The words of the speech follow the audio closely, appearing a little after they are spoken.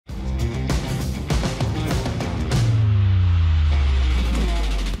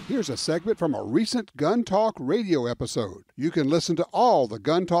Here's a segment from a recent Gun Talk radio episode. You can listen to all the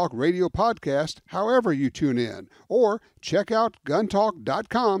Gun Talk radio podcasts however you tune in, or check out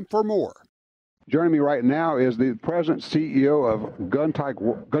guntalk.com for more. Joining me right now is the President CEO of Gun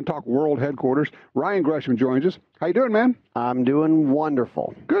Talk World Headquarters. Ryan Gresham joins us. How you doing, man? I'm doing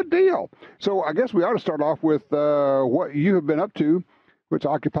wonderful. Good deal. So I guess we ought to start off with what you have been up to, which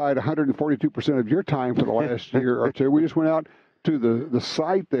occupied 142% of your time for the last year or two. We just went out to the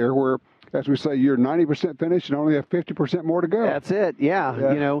site there where, as we say, you're 90% finished and only have 50% more to go. That's it, yeah.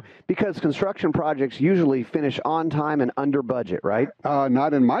 You know, because construction projects usually finish on time and under budget, right?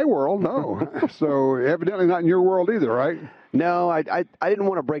 Not in my world, no. So evidently not in your world either, right? No, I didn't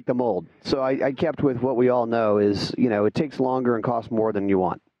want to break the mold. So I kept with what we all know is, you know, it takes longer and costs more than you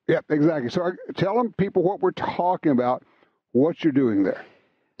want. Yep, exactly. So tell them, people, what we're talking about, what you're doing there.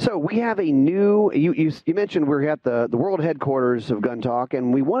 So we have a new, you mentioned we're at the world headquarters of Gun Talk,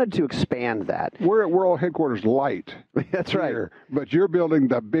 and we wanted to expand that. We're at World Headquarters Light. That's right. Here, but you're building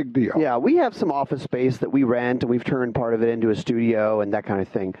the big deal. Yeah, we have some office space that we rent, and we've turned part of it into a studio and that kind of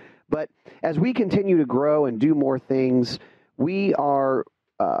thing. But as we continue to grow and do more things, we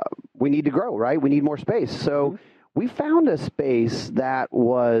need to grow, right? We need more space. So we found a space that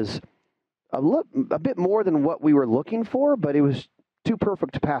was a bit more than what we were looking for, but it was too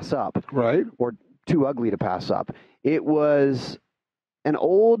perfect to pass up. Right. Or too ugly to pass up. It was an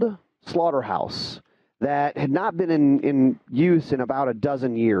old slaughterhouse that had not been in use in about a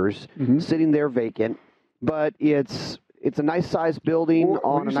dozen years, sitting there vacant, but it's a nice sized building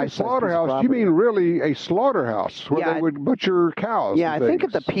on a nice slaughterhouse. You mean really a slaughterhouse where they would butcher cows? Yeah, I think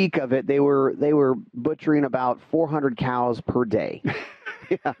at the peak of it, they were butchering about 400 cows per day.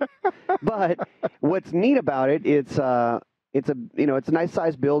 Yeah. But what's neat about it, it's a nice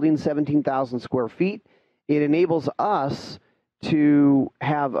sized building, 17,000 square feet. It enables us to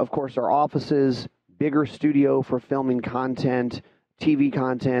have, of course, our offices, bigger studio for filming content, TV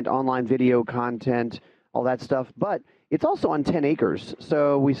content, online video content, all that stuff. But it's also on 10 acres.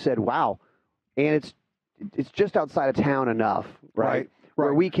 So we said, wow. And it's just outside of town enough, right?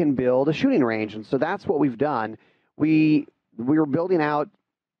 Where we can build a shooting range. And so that's what we've done. We were building out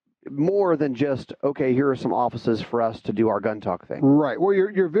more than just, okay, here are some offices for us to do our Gun Talk thing. Right. Well,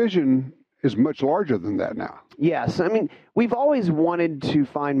 your vision is much larger than that now. Yes. I mean, we've always wanted to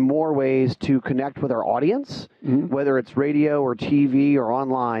find more ways to connect with our audience, whether it's radio or TV or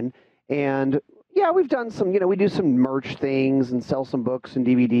online. And yeah, we've done some, we do some merch things and sell some books and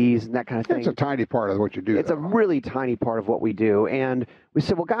DVDs and that kind of thing. It's a tiny part of what you do. It's a really tiny part of what we do. And we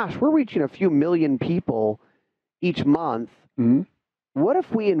said, well, gosh, we're reaching a few million people each month. What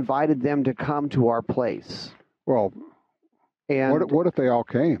if we invited them to come to our place? Well, and what if they all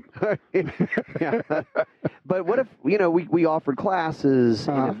came? Yeah. But what if, we offered classes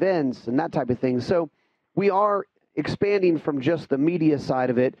and events and that type of thing. So we are expanding from just the media side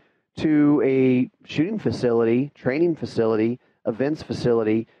of it to a shooting facility, training facility, events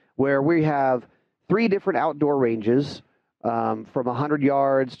facility, where we have 3 different outdoor ranges, from 100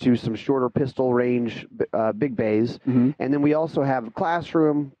 yards to some shorter pistol range big bays. And then we also have a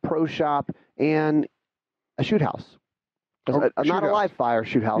classroom, pro shop, and a shoot house. Not a live fire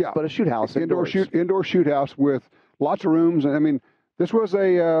shoot house, but a shoot house. Indoor shoot house with lots of rooms. And I mean, this was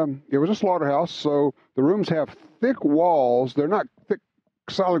it was a slaughterhouse, so the rooms have thick walls. They're not thick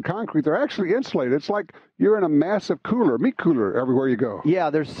solid concrete. They're actually insulated. It's like you're in a massive meat cooler everywhere you go. Yeah,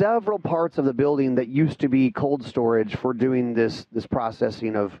 there's several parts of the building that used to be cold storage for doing this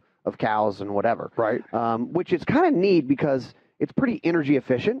processing of cows and whatever. Right. Which is kind of neat because it's pretty energy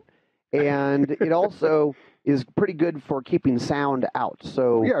efficient, and it also is pretty good for keeping sound out.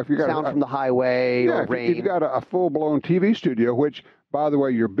 So if you got sound from the highway or rain. If you've got a full-blown TV studio, which, by the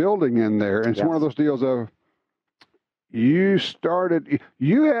way, you're building in there, and it's one of those deals of you're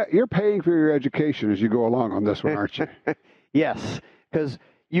paying for your education as you go along on this one, aren't you? Yes, because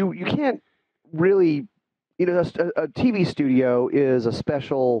you can't really, a TV studio is a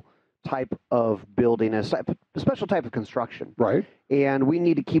special type of building, a special type of construction. Right. And we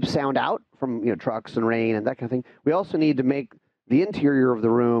need to keep sound out from, trucks and rain and that kind of thing. We also need to make the interior of the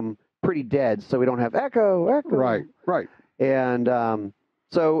room pretty dead so we don't have echo. Right. And and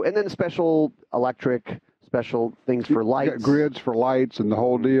then special electric, special things for lights. You got grids for lights and the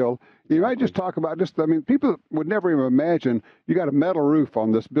whole deal. You might just talk about people would never even imagine you got a metal roof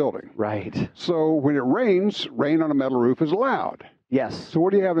on this building. Right. So when it rains, rain on a metal roof is allowed. Yes. So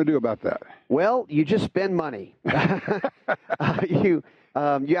what do you have to do about that? Well, you just spend money. You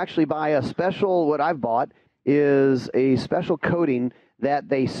actually buy a special, what I've bought is a special coating that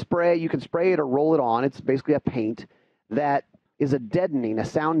they spray. You can spray it or roll it on. It's basically a paint that is a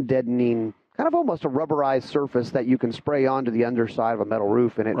sound deadening, kind of almost a rubberized surface that you can spray onto the underside of a metal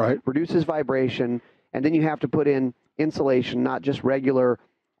roof, and it reduces vibration. And then you have to put in insulation, not just regular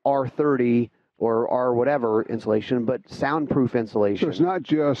R30 or R whatever insulation, but soundproof insulation. So it's not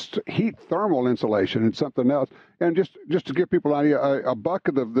just heat thermal insulation, it's something else. And just to give people an idea, a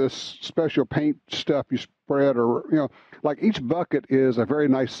bucket of this special paint stuff you spread, or, like each bucket is a very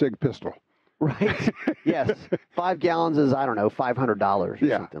nice SIG pistol. Right. Yes. 5 gallons is, I don't know, $500 or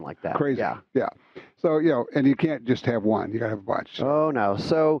something like that. Crazy. Yeah. So, and you can't just have one. You got to have a bunch. Oh, no.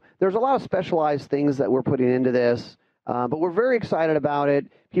 So there's a lot of specialized things that we're putting into this, but we're very excited about it.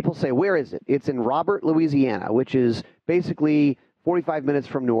 People say, where is it? It's in Robert, Louisiana, which is basically 45 minutes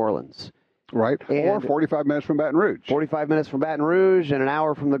from New Orleans. Right. Or 45 minutes from Baton Rouge. 45 minutes from Baton Rouge and an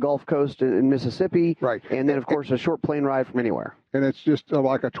hour from the Gulf Coast in Mississippi. Right. And then, of course, a short plane ride from anywhere. And it's just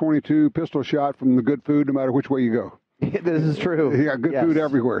like a 22 pistol shot from the good food no matter which way you go. This is true. You got good food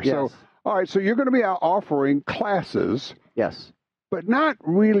everywhere. Yes. So, all right, so you're going to be out offering classes. Yes. But not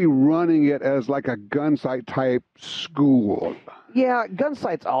really running it as like a gun sight type school. Yeah, Gun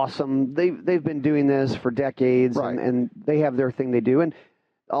Sight's awesome. They've been doing this for decades, and they have their thing they do. And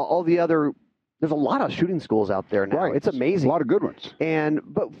all the other, there's a lot of shooting schools out there now. Right. It's amazing. A lot of good ones.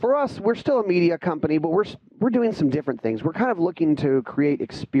 But for us, we're still a media company, but we're doing some different things. We're kind of looking to create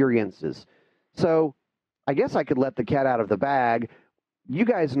experiences. So I guess I could let the cat out of the bag. You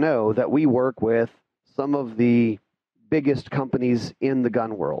guys know that we work with some of the biggest companies in the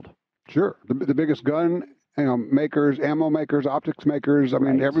gun world. Sure. The biggest gun makers, ammo makers, optics makers. I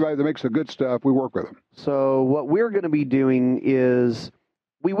mean, everybody that makes the good stuff, we work with them. So what we're going to be doing is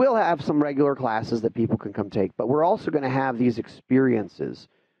we will have some regular classes that people can come take, but we're also going to have these experiences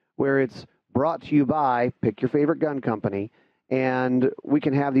where it's brought to you by, pick your favorite gun company, and we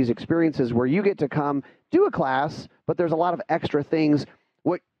can have these experiences where you get to come do a class, but there's a lot of extra things.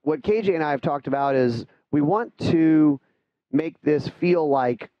 What KJ and I have talked about is we want to make this feel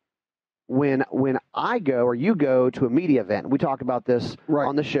like when I go or you go to a media event. We talk about this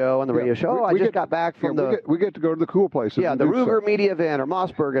on the show, on the radio show. I just got back from we get to go to the cool places. Yeah, the Ruger media event or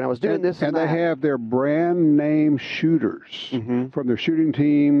Mossberg, and I was doing this and they have their brand name shooters from their shooting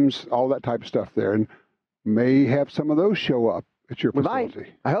teams, all that type of stuff there, and may have some of those show up at your facility. We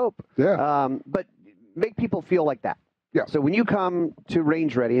might, I hope. Yeah. But make people feel like that. Yeah. So when you come to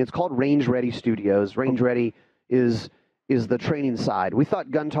Range Ready, it's called Range Ready Studios. Range Ready is the training side. We thought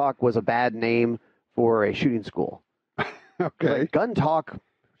Gun Talk was a bad name for a shooting school. Okay. Like Gun Talk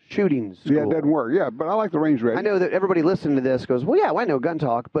Shooting School. Yeah, it doesn't work. Yeah, but I like the Range Ready. I know that everybody listening to this goes, well, yeah, I know Gun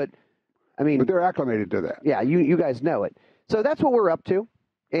Talk, but I mean... But they're acclimated to that. Yeah, you guys know it. So that's what we're up to.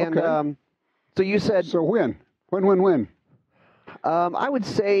 And so you said... So when? I would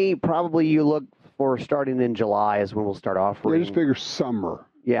say probably you look for starting in July is when we'll start offering. Yeah, just figure summer.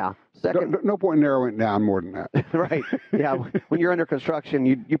 Yeah. No point narrowing it down more than that. Right. Yeah. When you're under construction,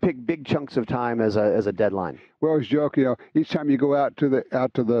 you pick big chunks of time as a deadline. We always joke, each time you go out to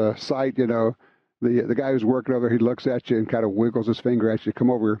the site, the guy who's working over there, he looks at you and kind of wiggles his finger at you.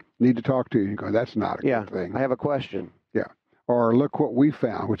 Come over, need to talk to you. You go, that's not a good thing. I have a question. Yeah. Or look what we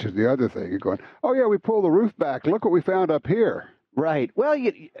found, which is the other thing. You're going, oh yeah, we pulled the roof back. Look what we found up here. Right. Well,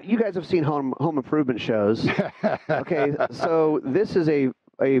 you guys have seen home improvement shows. Okay. So this is a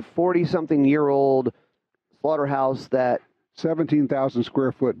 40-something-year-old slaughterhouse that 17,000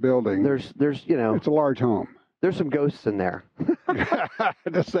 square foot building. There's it's a large home. There's some ghosts in there.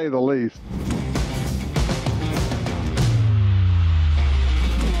 To say the least.